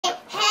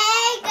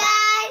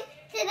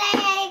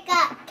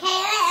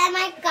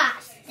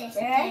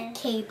sister,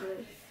 Cable.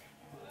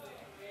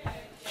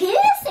 Can you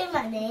just say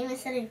my name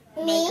instead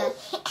of me?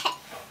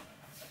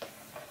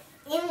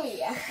 And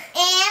me.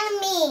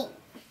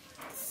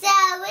 So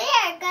we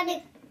are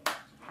gonna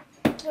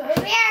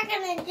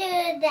do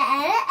the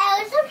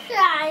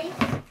surprise,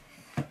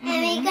 and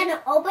we're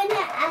gonna open it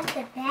at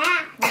the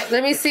back.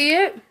 Let me see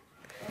it.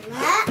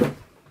 What?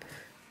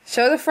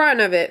 Show the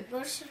front of it.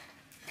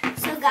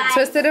 So guys,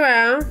 Twist it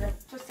around.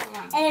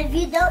 and if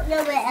you don't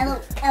know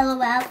what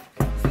LOL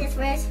stands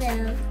for,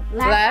 so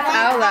Laugh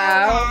out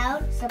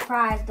loud.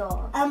 Surprise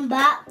doll.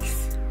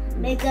 Unbox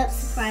makeup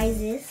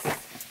surprises.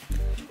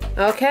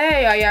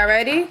 Okay, are y'all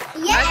ready?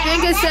 Yeah. I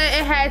think it said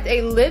it has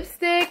a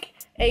lipstick,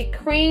 a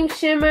cream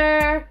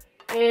shimmer,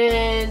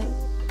 and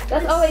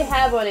that's all they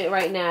have on it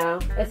right now.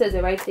 It says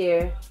it right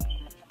there.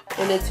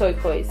 And the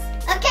turquoise.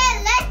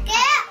 Okay, let's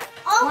get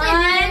open.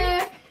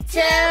 1,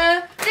 2,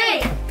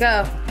 3.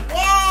 Go.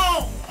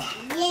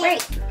 Yay!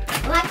 Wait.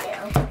 Oh, I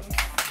can open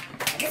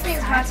it. This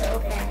thing's hard to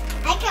open.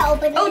 I can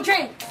open it. Oh,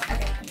 drink.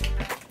 Okay.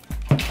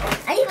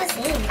 I even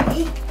seen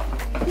it.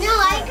 No,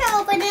 I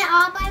can open it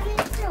all by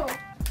myself.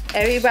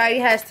 Everybody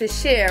has to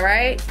share,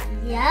 right?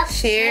 Yep.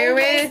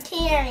 Sharing.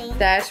 Caring.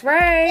 That's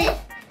right.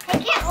 I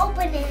can't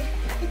open it.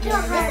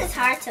 This is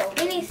hard to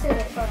open. We need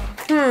scissors.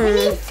 We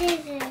need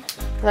scissors.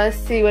 Let's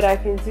see what I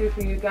can do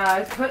for you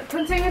guys.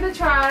 Continue to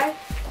try.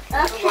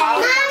 Okay.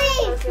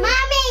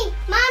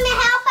 Mommy,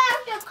 help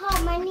out the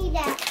comb. I need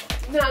that.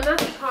 No, not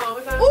the comb.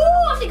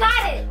 Ooh, she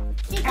got it.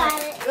 She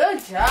got it. Good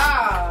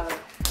job.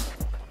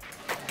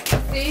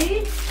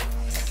 See?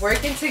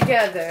 Working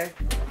together.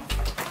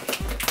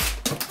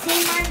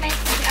 Teamwork makes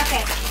the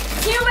okay.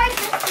 Teamwork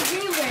makes the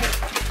dream work.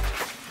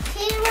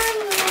 Teamwork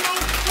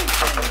makes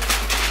the dream.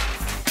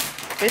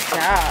 Good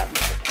job.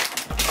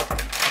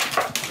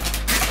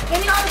 Give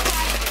me all the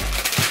cards.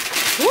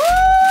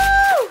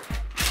 Woo!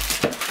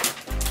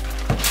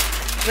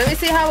 Let me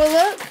see how it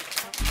look.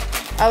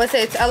 I would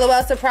say it's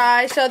LOL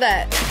surprise. Show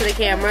that to the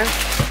camera.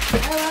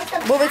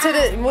 Move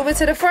it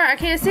to the front. I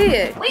can't see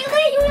it. Wait,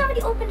 you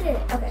already opened it.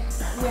 Okay.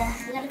 Yeah,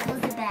 we gotta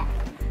close the back.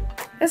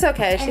 It's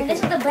okay. And this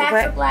is the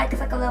back look like. It's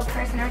like a little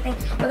purse and everything.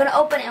 We're gonna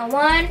open it in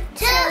 1,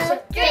 2,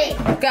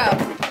 3. Go.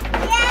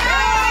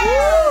 Yeah!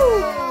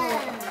 Woo!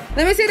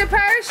 Let me see the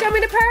purse. Show me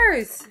the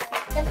purse.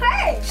 The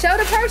purse. Show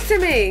the purse to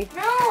me.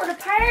 No, the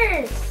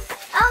purse.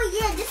 Oh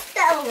yeah, this is the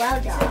LOL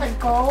This doll. is the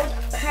gold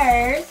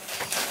purse.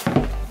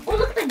 Oh,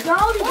 look at the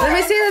doll. Let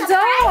me see the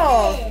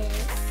doll.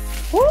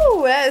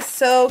 Ooh, that's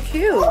so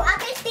cute. Oh, I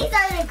think these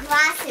are the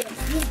glasses.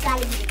 These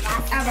gotta be the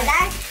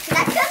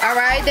glasses. All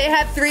right, they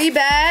have 3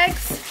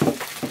 bags.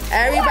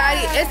 Everybody,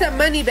 it's a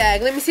money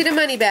bag. Let me see the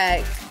money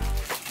bag.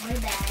 Money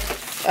bag.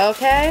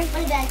 Okay.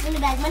 Money bag, money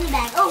bag, money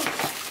bag. Oh.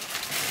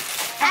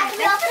 Can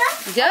we open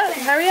them? Yep,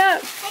 hurry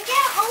up. I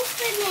can't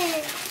open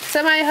it.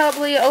 Somebody help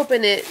Leah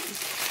open it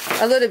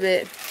a little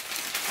bit.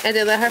 And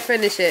then let her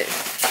finish it.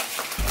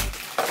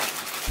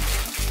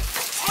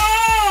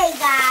 Hey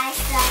guys,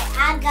 so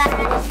I got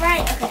it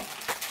right. Okay.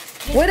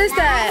 What is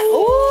that?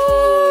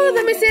 Ooh,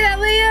 let me see that,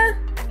 Leah.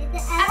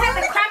 I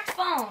got the cracked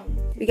phone.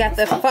 We got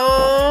the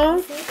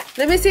phone.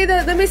 Let me see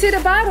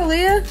the bottle,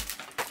 Leah.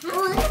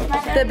 Oh,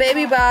 The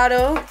baby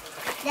bottle.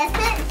 That's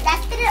it.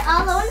 That's it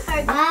all on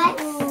her, guys.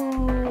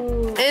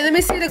 And let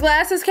me see the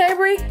glasses,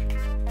 Cabri.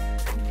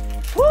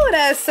 Ooh,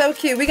 that's so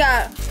cute. We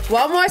got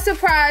one more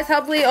surprise.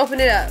 Help Leah open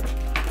it up.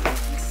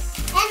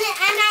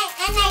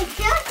 And I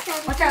feel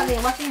something. Watch out,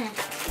 Leah. Watch your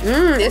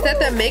hand. Is that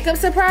the makeup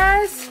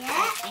surprise? Yeah,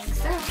 I think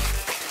so.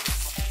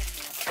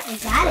 I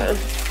got it.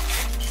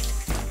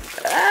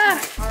 Ah,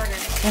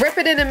 rip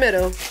it in the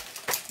middle.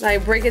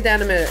 Like break it down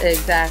the middle.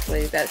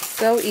 Exactly. That's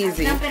so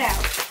easy. Dump it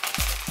out.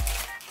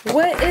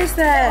 What is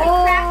that?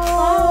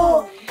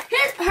 Oh,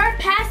 her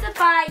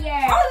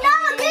pacifier. Oh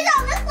no, these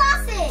are lip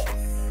glosses.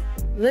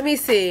 Let me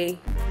see.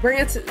 Bring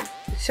it to,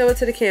 show it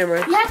to the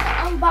camera. You have to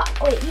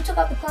unbox. Wait, you took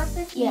out the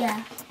plastic?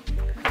 Yeah.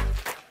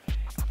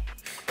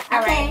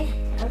 All Okay. right.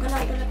 I'm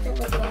gonna open up the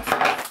lip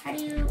glosses. How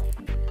do you?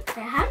 I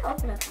have to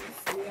open up this.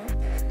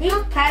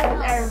 These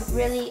pads are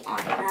really on.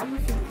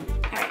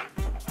 Alright.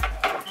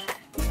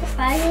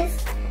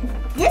 Surprises.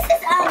 This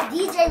is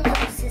DJ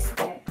Little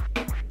Sister.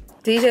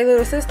 DJ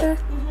Little Sister?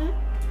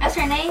 That's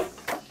her name?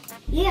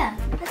 Yeah.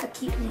 That's a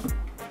cute name.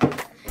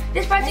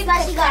 This project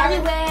That's why she got it.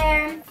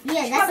 everywhere.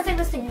 Yeah, She that's probably take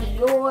this to New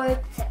York,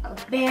 to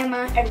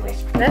Alabama, everywhere.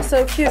 That's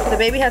so cute. The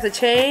baby has a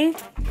chain?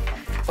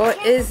 Or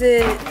is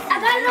it... I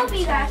got it open,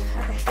 you guys.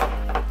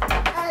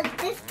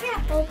 Okay. this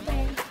can't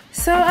open.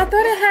 So I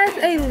thought it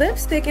has a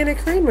lipstick and a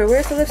creamer.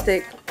 Where's the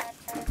lipstick?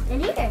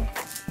 In here.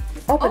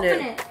 Open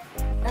it.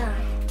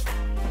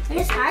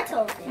 It's hard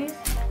to open.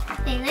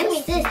 Hey, let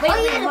me see. Wait, Oh,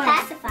 you wait, have a hold on.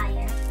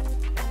 pacifier.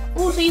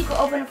 Ooh, so you can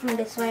open it from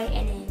this way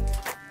and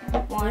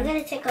then We're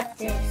gonna take up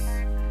this.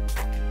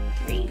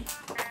 3.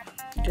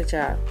 Good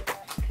job.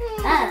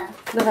 Ah.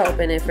 Look how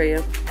open it for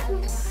you.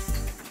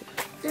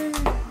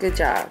 Good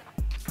job.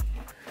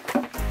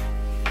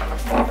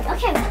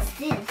 Okay, what's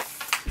this?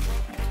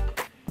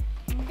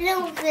 A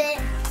little bit.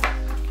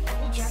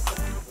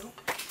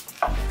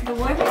 The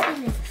word is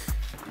in this.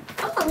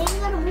 Oh, on, you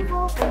gotta move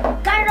over.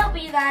 Got it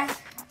open, you guys.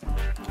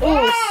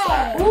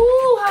 Yeah.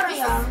 Ooh, hold on,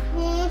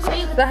 y'all. So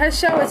you Let her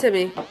show it to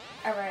me.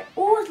 alright.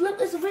 Ooh,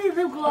 it's really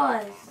lip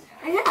gloss.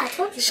 I know, I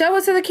told you. Show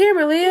it to the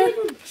camera, Leah.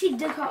 She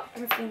did her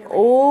finger.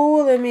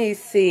 Oh, let me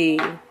see.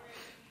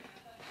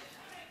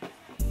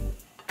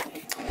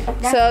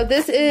 So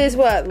this is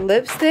what?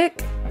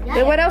 Lipstick?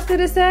 And what else did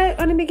it say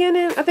on the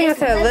beginning? I think I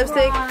said lip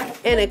lipstick gloss,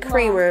 and a lip gloss.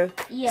 creamer.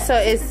 Yeah. So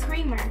it's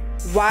creamer.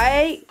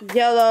 white,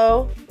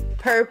 yellow,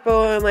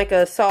 purple, and like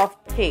a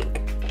soft pink.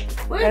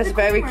 Where's That's the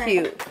very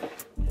creamer? cute.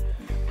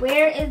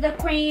 Where is the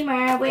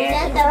creamer? Where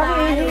is the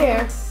Right bottle?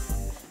 here.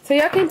 So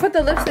y'all can put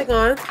the lipstick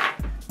on,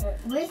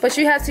 but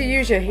you have to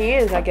use your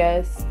hands, I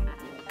guess.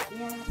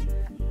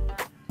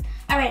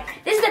 Alright,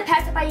 this is the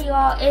pacifier,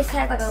 y'all. It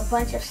has like a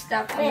bunch of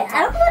stuff. Wait, It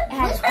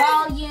has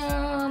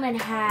volume and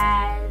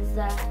has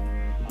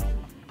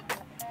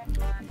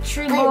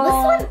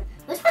treble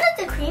Which one is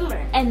the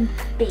creamer? and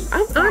base.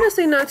 I'm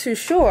honestly not too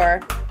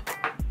sure.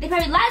 They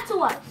probably lied to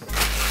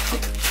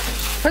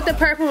us. Put the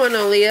purple one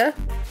on, Leah.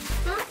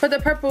 Put the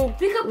purple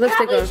We could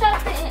lipstick probably on.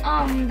 trust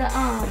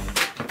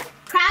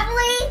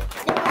Probably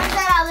the ones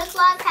that our lip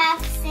gloss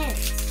have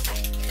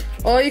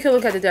since. Or you can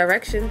look at the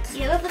directions.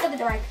 yeah, let's look at the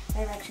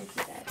directions to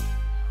that.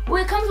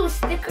 Well, it comes with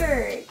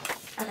stickers.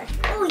 Okay.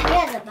 Oh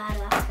yeah, the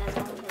bottle. I forgot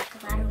about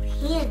the bottle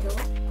handle.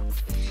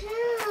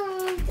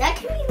 That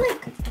can be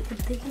like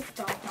the biggest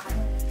doll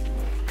bottle.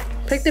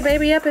 Pick the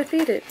baby up and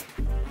feed it.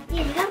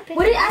 Yeah, you gotta pick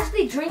Would it it up.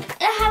 actually drink?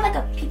 It had like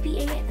a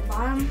PPA at the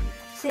bottom,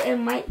 so it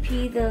might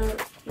pee the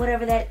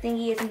whatever that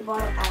thingy is in the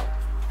bottle out.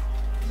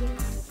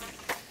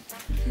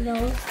 No,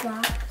 it's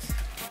not.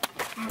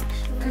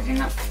 Actually. Cause you're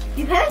not.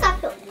 You better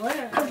not put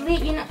water. Cause Lee,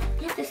 you know,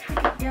 you have to stick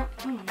it down.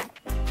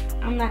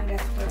 I'm not gonna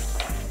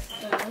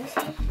split. Let me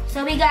see.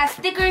 So we got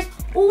stickers.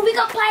 Ooh, we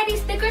can apply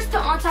these stickers to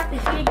on top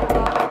of here,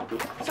 y'all.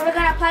 So we're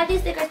gonna apply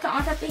these stickers to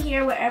on top of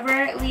here,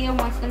 wherever Leah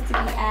wants them to be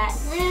at.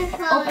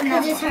 Open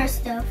Because them. it's her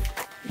stuff.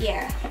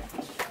 Yeah.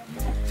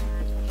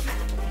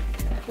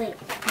 Wait,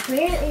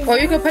 where is Or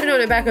you can put it on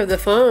the back of the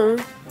phone.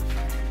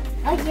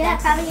 Oh yeah,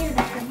 probably in the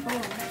back of the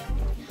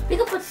phone. We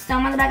could put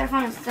some on the back of the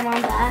phone and some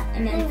on that,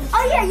 and then.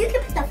 Oh yeah, you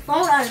can put the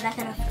phone on the back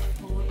of the phone.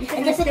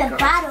 And then put the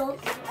bottle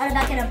on the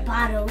back of the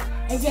bottle.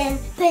 And then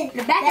put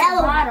The back of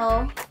the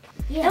bottle.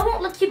 Yeah. It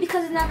won't look cute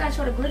because it's not gonna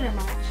show the glitter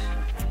much.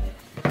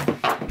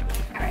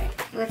 Alright,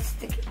 let's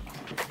stick it.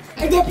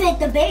 And then put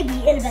the baby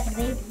in the back of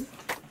the baby.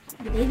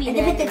 The baby And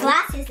then put the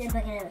glasses in the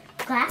back of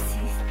the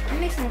glasses. That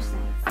makes no sense.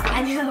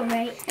 I know,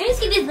 right? Let me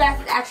see these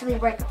glasses actually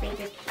work if they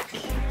just.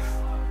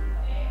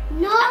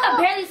 No. I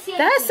can barely see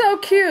That's anything. so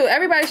cute.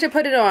 Everybody should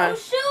put it on.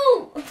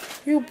 Oh shoot!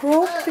 You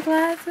broke the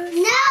glasses?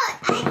 No,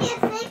 I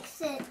can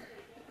fix it.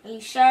 Are you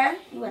sure?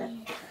 You better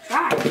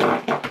try.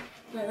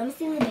 Wait, let me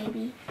see the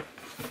baby.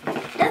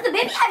 Does the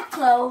baby have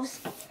clothes?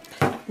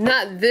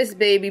 Not this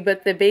baby,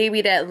 but the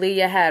baby that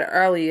Leah had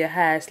earlier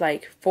has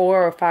like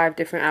 4 or 5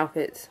 different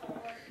outfits.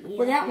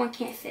 Well, that one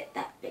can't fit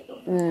that big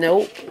of a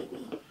Nope.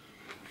 baby.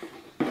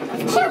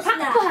 Sure,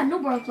 probably put her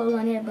newborn clothes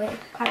on here, but it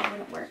probably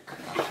wouldn't work.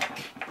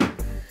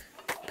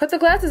 Put the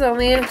glasses on,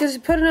 Leah.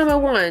 Just put it on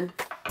at one.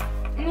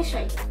 Let me show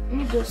you. Let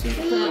me do it so you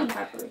can put it on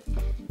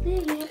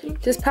properly.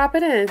 Just pop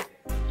it in.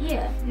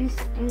 Yeah, let me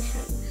show you.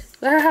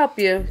 Let her help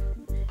you.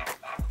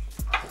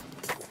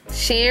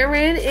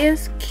 Sharon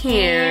is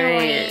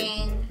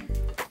Karen.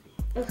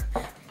 Ugh, I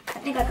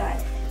think I got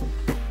it.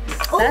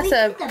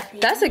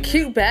 That's a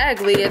cute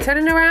bag, Leah. Turn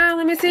it around.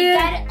 Let me see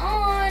Got it. it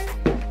on.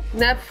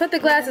 Now put the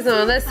glasses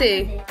on. Let's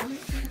see. I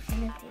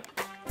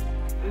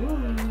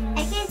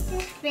can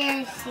just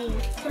barely see.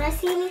 Can I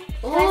see me?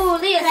 Ooh,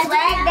 Leah can I do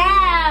swagged it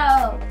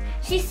out.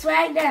 She's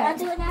swagged I'll out.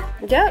 do it now.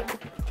 Yep.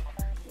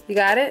 You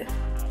got it?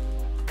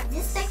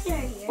 This section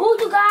right here. Ooh,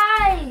 you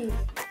guys.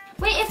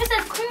 Wait, if it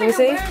says creamer, Let me then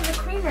see. where is the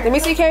creamer? Let me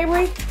see,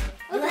 Camry.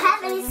 Do you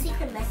have any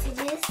secret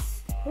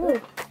messages?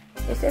 Ooh,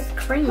 it says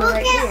creamer Who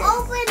right can here.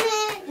 open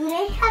it? Do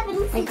they have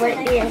any secret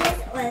right there.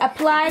 messages? Or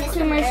Apply this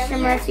creamer one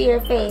shimmer earlier? to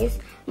your face.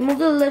 Remove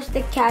the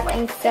lipstick cap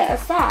and set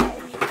aside.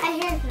 I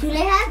hear. Do they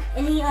have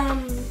any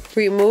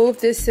Remove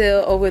the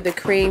seal over the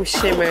cream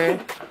shimmer.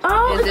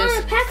 Oh, And it's on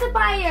this- the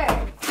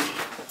pacifier.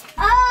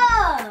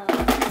 Oh!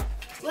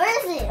 Where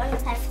is it on the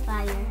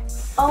pacifier?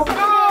 Open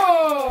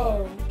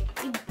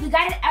it. We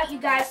got it out, you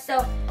guys.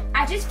 So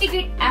I just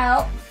figured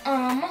out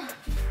On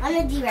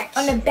the direction.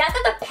 on the back of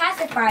the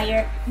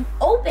pacifier, you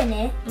open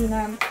it, you know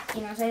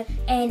what I'm saying,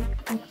 and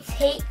you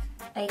take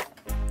like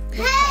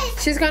Hey!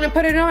 She's gonna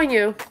put it on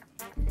you.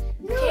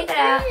 take it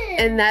out.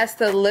 And that's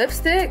the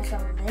lipstick.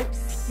 Some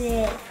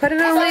lipstick. Put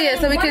it on So Leah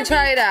so we one can of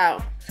try these- it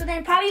out. So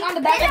then probably on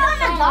the back Put it of on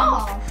the the phone.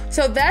 doll.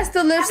 So that's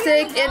the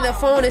lipstick and the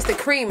phone is the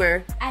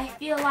creamer. I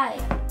feel like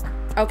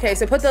Okay,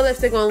 so put the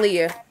lipstick on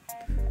Leah.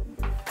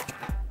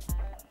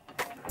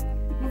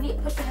 maybe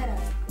put your head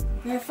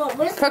up. The phone.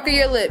 Where's Pucker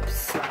your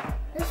lips.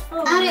 this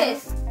phone? Now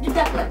this. Do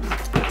duck lips.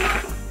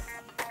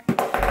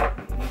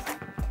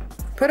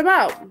 Put them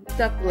out.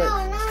 Duck No, lips.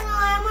 no, no.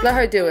 I want Let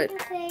her do it.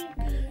 the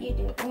baby. You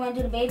do. You want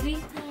to do the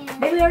baby?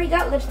 Baby already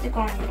got lipstick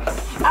on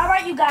it. All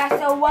right, you guys.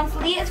 So once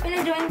Leah's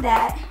finished doing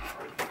that,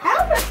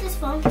 How broke this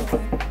phone before.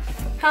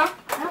 Huh?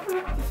 I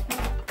broke this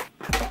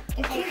phone.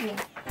 Excuse me.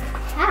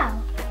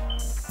 How?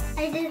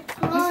 I just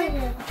closed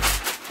it.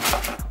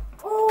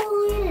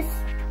 Oh, yes.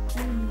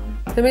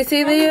 Let me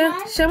see, Leah.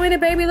 Show me the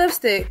baby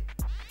lipstick.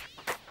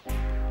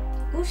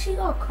 Oh, she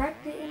all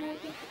cracked it and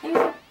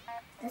everything.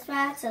 That's why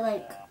I had to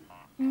like.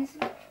 Wait,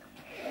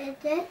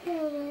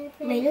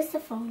 this is the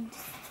phone.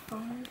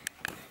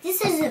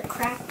 This is a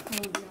cracked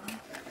phone,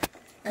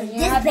 y'all.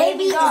 This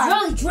baby is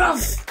really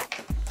drunk.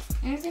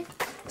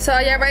 So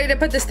are y'all ready to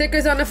put the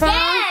stickers on the phone?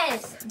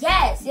 Yes.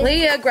 Yes.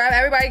 Leah,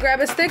 everybody grab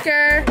a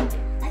sticker.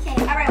 Okay.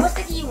 All right. What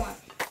sticker you want?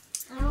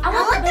 I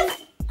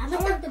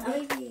want the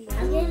baby.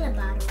 I'm getting the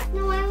bottle.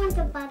 No, I want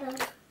the bottle.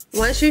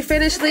 Once you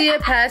finish, Leah,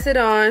 pass it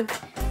on.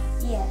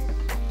 Yeah.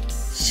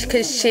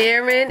 Because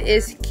Sharon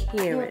is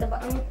You want the Karen.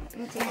 bottom?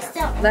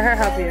 Let her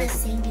help you.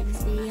 Sing in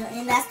this video,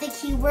 and that's the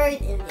key word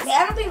in this. Yeah,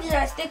 I don't think these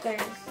are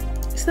stickers.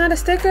 It's not a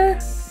sticker?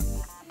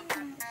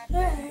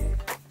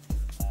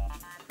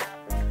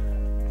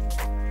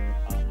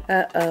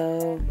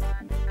 Uh-oh.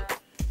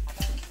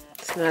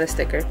 It's not a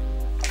sticker.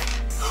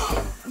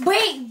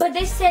 Wait, but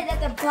they said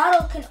that the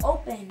bottle can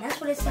open. That's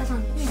what it says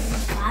on here.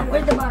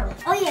 Where's the bottle?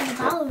 Oh yeah, the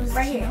bottle was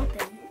Right here.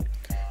 open.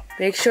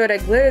 Make sure that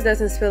glitter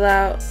doesn't spill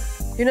out.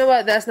 You know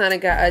what? That's not a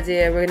good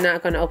idea. We're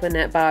not going to open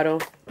that bottle.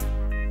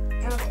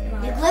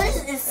 The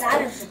glitter's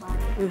inside of the bottle.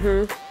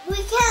 Mm-hmm. We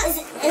can't.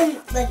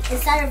 It's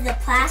inside of the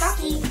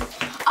plastic.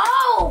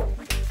 Oh!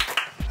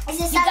 It's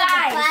inside of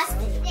the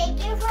plastic.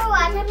 Thank you for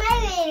watching my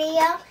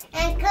video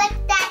and click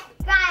that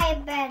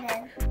subscribe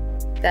button.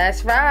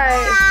 That's right.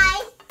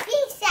 Bye.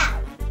 Peace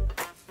out.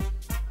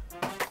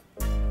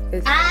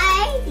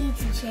 I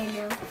YouTube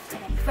channel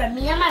for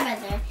me and my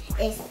brother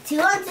is To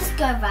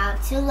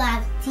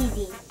Lea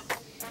TV.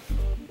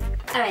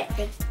 Alright,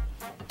 thanks.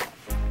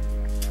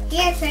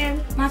 Your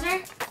turn. My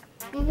turn?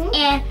 Mm-hmm.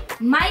 And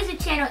my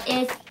YouTube channel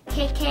is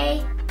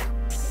KK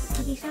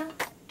Show.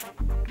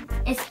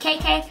 It's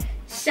KK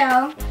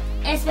Show.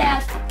 It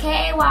spells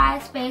KAY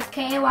space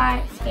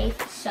KAY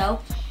space Show.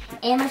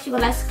 And make sure you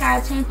go like,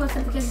 subscribe, turn post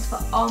notifications for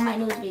all my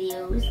news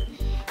videos.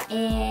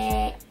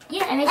 And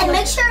yeah, and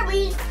make sure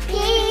we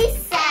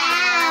peace out.